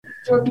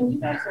Jordan, you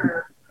guys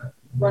are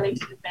running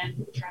to defend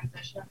the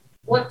transition.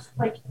 What's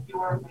like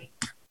your main?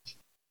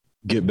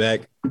 Get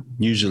back,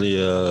 usually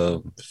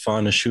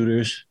find the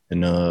shooters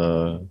and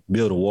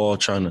build a wall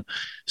trying to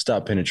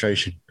stop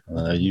penetration.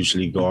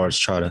 Usually guards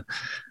try to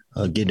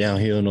get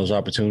downhill in those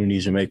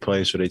opportunities and make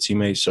plays for their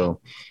teammates.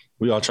 So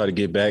we all try to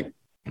get back,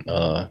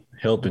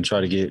 help and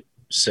try to get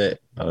set.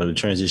 The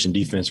transition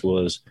defense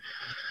was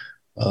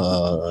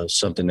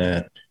something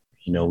that,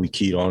 we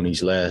keyed on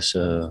these last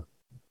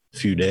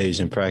few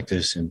days in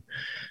practice and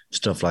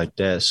stuff like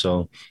that.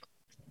 So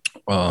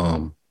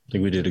I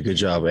think we did a good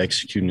job of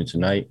executing it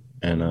tonight,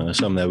 and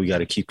something that we got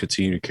to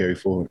continue to carry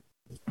forward.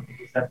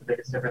 Is that the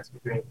biggest difference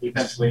between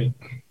defensively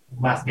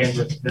last game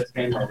versus this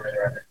game, or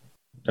where?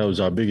 That was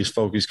our biggest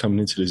focus coming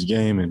into this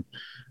game, and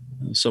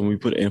something we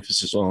put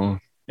emphasis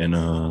on. And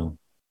I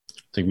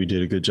think we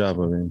did a good job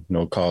of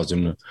it. Caused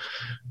them to.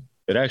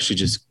 It actually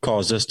just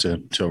caused us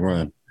to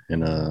run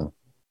and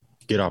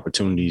get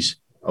opportunities,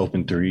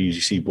 open threes.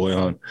 You see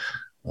Boyan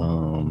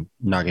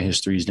knocking his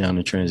threes down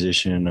in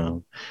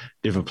transition,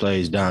 different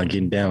plays down,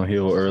 getting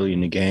downhill early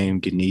in the game,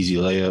 getting easy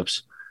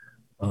layups.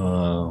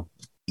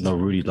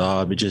 Rudy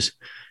lob. It just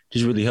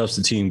really helps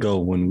the team go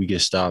when we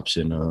get stops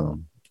and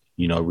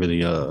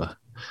really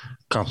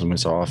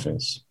complements our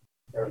offense.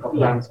 There were a couple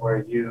times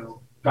where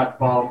you got the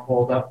ball,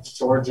 pulled up,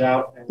 George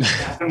out, and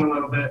tapped him a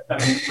little bit.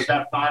 I mean, was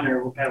that fun,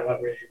 or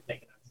what were you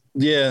thinking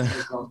of? Yeah.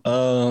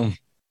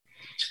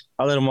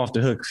 I let him off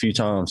the hook a few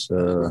times.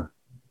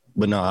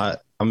 But no, I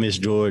miss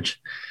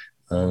George,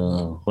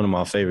 one of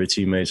my favorite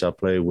teammates I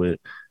played with.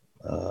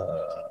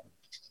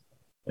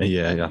 And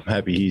yeah, I'm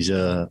happy he's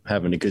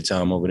having a good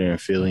time over there in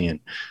Philly and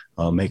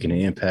making an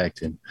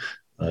impact and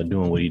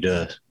doing what he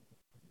does.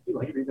 Do you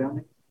like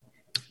rebounding?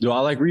 Do I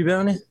like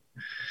rebounding?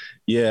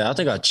 Yeah, I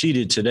think I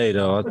cheated today,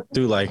 though. I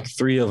threw like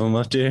 3 of them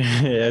up there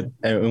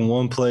in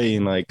one play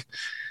and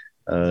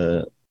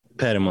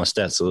padded my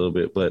stats a little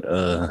bit. But,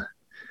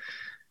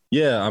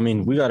 yeah, I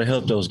mean, we got to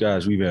help those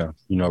guys rebound.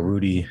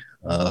 Rudy,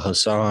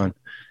 Hassan,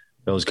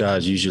 those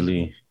guys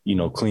usually,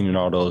 cleaning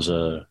all those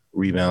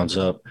rebounds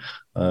up.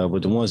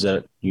 But the ones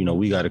that,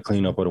 we got to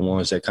clean up are the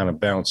ones that kind of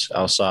bounce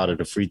outside of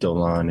the free throw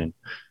line. And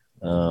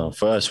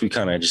for us, we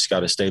kind of just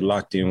got to stay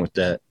locked in with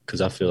that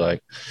because I feel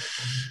like,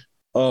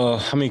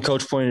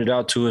 Coach pointed it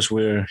out to us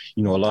where,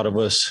 a lot of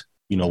us,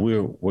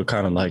 we're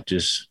kind of like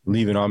just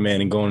leaving our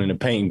man and going in the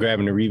paint and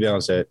grabbing the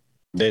rebounds that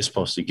they're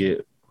supposed to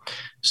get.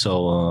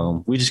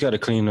 So we just got to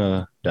clean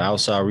the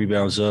outside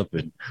rebounds up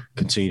and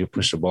continue to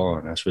push the ball,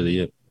 and that's really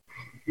it.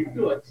 Do you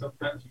feel like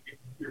sometimes you get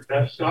your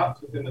best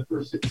shots within the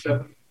first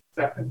 6-7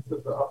 seconds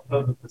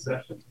of the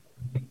possession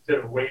instead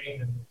of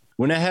waiting?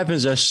 When that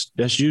happens,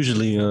 that's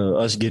usually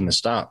us getting a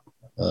stop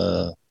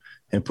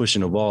and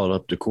pushing the ball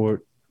up the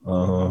court,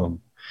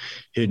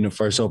 hitting the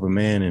first open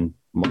man, and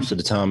most of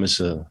the time it's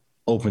a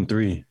open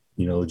three.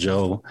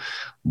 Joe,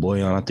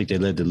 Boyan, I think they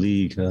led the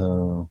league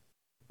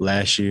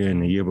last year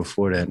and the year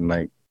before that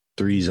in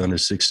threes under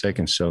 6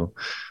 seconds. So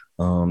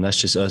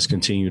that's just us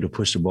continue to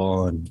push the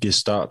ball and get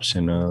stops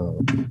and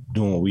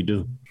doing what we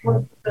do.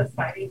 What's the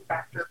deciding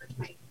factor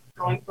between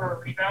going for a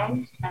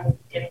rebound and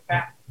getting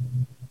back?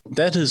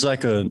 That is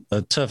a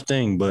tough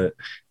thing, but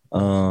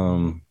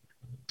most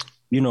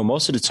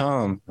of the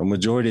time, a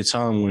majority of the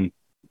time when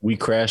we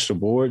crash the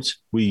boards,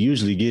 we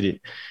usually get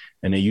it.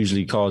 And it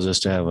usually cause us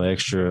to have an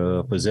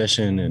extra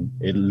possession and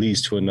it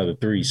leads to another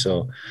 3.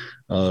 So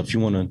if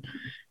you want to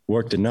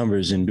work the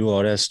numbers and do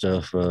all that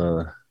stuff,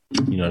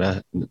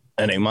 that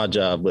ain't my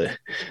job. But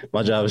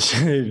my job is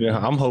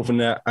I'm hoping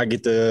that I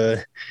get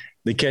the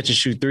catch and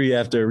shoot 3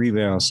 after a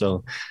rebound.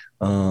 So,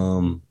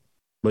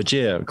 but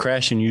yeah,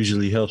 crashing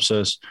usually helps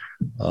us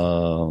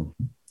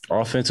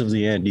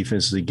offensively and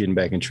defensively getting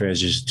back in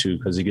transition too,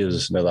 because it gives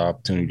us another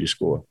opportunity to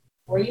score.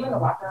 Were you in the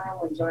locker room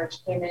when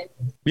George came in?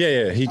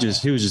 Yeah. He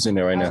was just in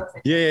there right now.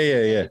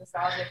 Yeah.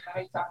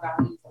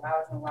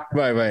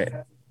 Right.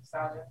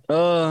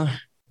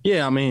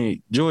 Yeah, I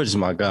mean, George is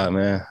my guy,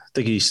 man. I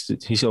think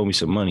he's owed me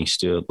some money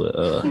still, but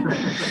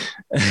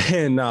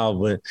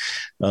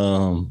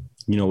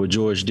what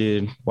George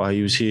did while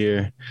he was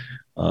here,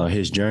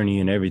 his journey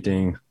and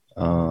everything,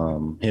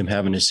 him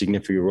having a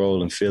significant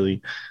role in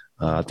Philly,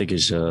 I think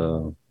it's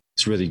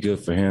really good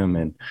for him,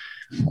 and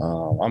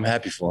I'm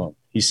happy for him.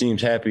 He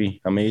seems happy.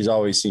 I mean, he's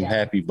always seemed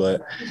happy,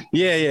 but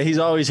he's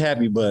always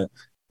happy. But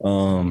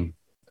I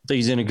think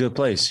he's in a good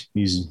place.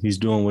 He's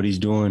doing what he's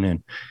doing,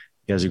 and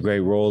he has a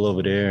great role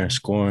over there,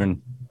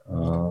 scoring,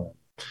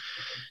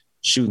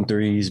 shooting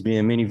threes,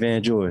 being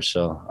minivan George.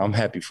 So I'm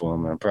happy for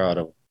him. I'm proud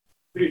of him.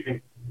 Who do you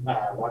think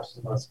watches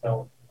the most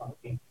film on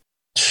the team?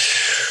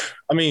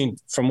 I mean,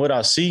 from what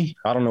I see,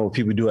 I don't know what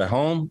people do at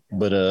home,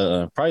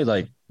 but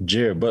probably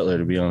Jared Butler,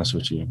 to be honest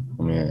with you.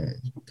 I mean,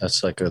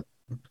 that's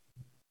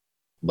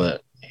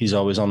but he's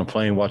always on the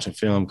plane watching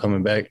film,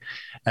 coming back,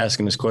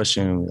 asking this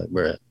question. Like,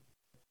 bro,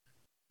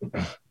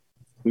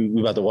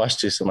 we about to watch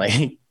this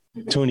in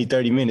 20,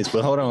 30 minutes,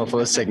 but hold on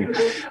for a second.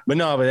 But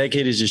that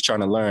kid is just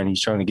trying to learn.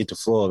 He's trying to get the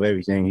flow of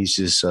everything. He's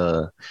just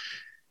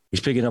he's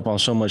picking up on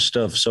so much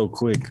stuff so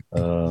quick.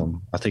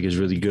 I think it's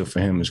really good for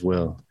him as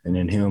well. And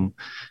then him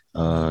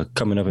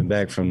coming up and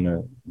back from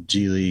the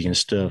G League and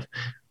stuff,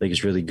 I think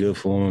it's really good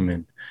for him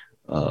and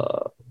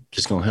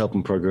just going to help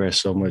him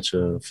progress so much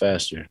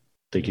faster. I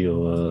think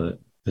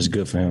it's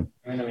good for him.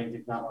 I mean,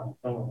 he's not on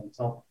film of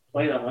himself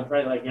play that much,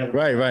 right? Like,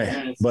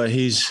 Right. But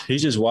he's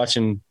just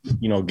watching,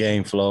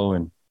 game flow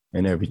and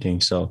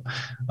everything. So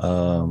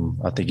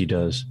I think he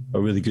does a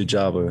really good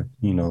job of,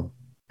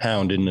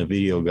 hounding the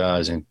video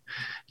guys and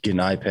getting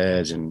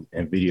iPads and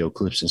video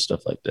clips and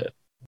stuff like that.